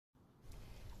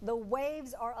The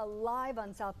waves are alive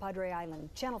on South Padre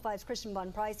Island. Channel 5's Christian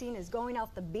Von Preissing is going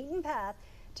off the beaten path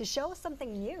to show us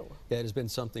something new. Yeah, it has been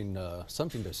something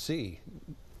to see.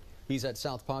 He's at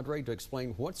South Padre to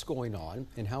explain what's going on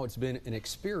and how it's been an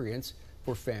experience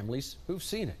for families who've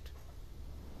seen it.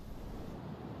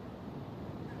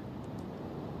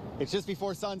 It's just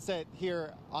before sunset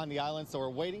here on the island, so we're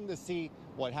waiting to see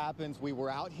what happens. We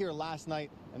were out here last night,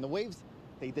 and the waves,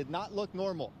 they did not look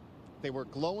normal. They were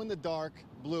glow-in-the-dark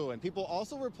blue, and people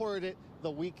also reported it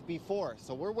the week before.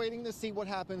 So we're waiting to see what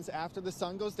happens after the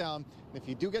sun goes down. And if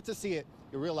you do get to see it,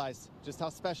 you'll realize just how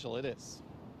special it is.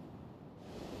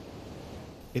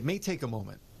 It may take a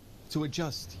moment to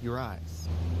adjust your eyes,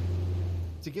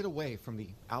 to get away from the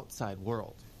outside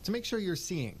world, to make sure you're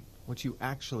seeing what you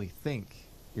actually think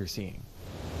you're seeing.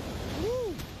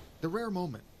 Woo! The rare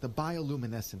moment the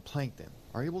bioluminescent plankton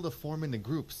are able to form into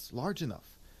groups large enough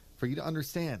for you to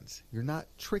understand you're not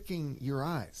tricking your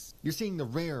eyes. You're seeing the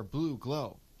rare blue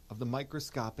glow of the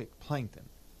microscopic plankton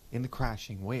in the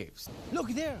crashing waves. Look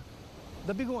there,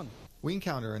 the big one. We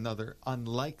encounter another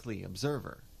unlikely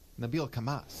observer, Nabil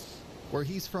Kamas. Where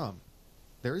he's from,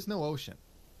 there is no ocean,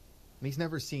 and he's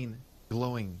never seen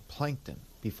glowing plankton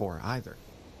before either.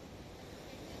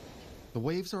 The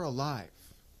waves are alive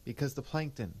because the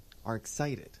plankton are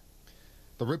excited.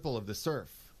 The ripple of the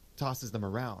surf tosses them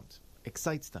around,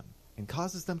 excites them, and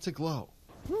causes them to glow.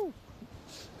 Woo.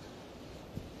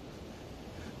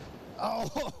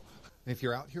 Oh! If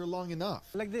you're out here long enough,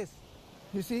 Like this.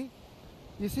 You see?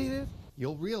 You see this?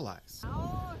 you'll realize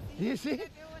You see?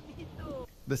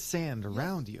 the sand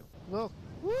around you Look.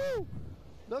 Woo!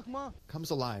 Look, Ma. comes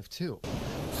alive too.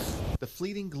 The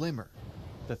fleeting glimmer,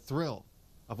 the thrill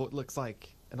of what looks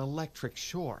like an electric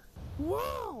shore.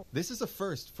 Wow! This is a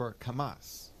first for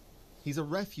Kamas. He's a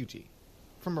refugee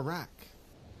from Iraq.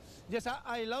 Yes,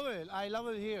 I love it. I love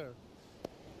it here.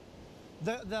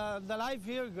 The life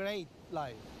here, great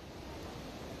life.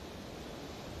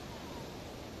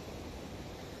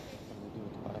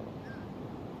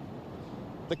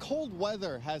 The cold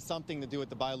weather has something to do with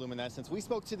the bioluminescence. We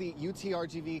spoke to the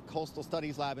UTRGV Coastal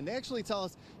Studies Lab, and they actually tell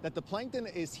us that the plankton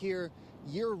is here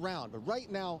year-round. But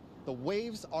right now, the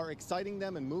waves are exciting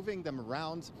them and moving them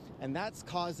around, and that's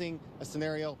causing a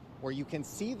scenario where you can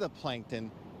see the plankton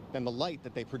and the light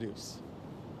that they produce.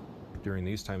 During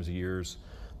these times of years,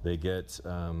 they get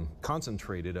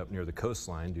concentrated up near the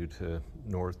coastline due to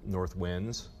north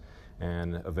winds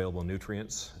and available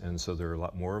nutrients, and so there are a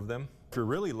lot more of them. If you're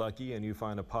really lucky and you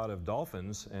find a pod of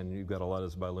dolphins and you've got a lot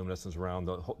of this bioluminescence around,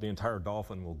 the entire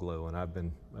dolphin will glow, and I've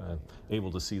been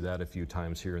able to see that a few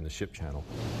times here in the ship channel.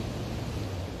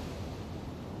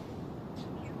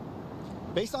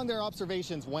 Based on their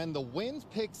observations, when the wind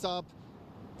picks up,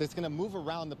 it's going to move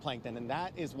around the plankton, and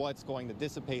that is what's going to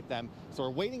dissipate them. So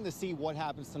we're waiting to see what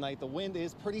happens tonight. The wind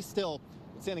is pretty still.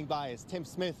 Standing by is Tim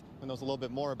Smith, who knows a little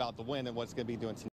bit more about the wind and what it's going to be doing tonight.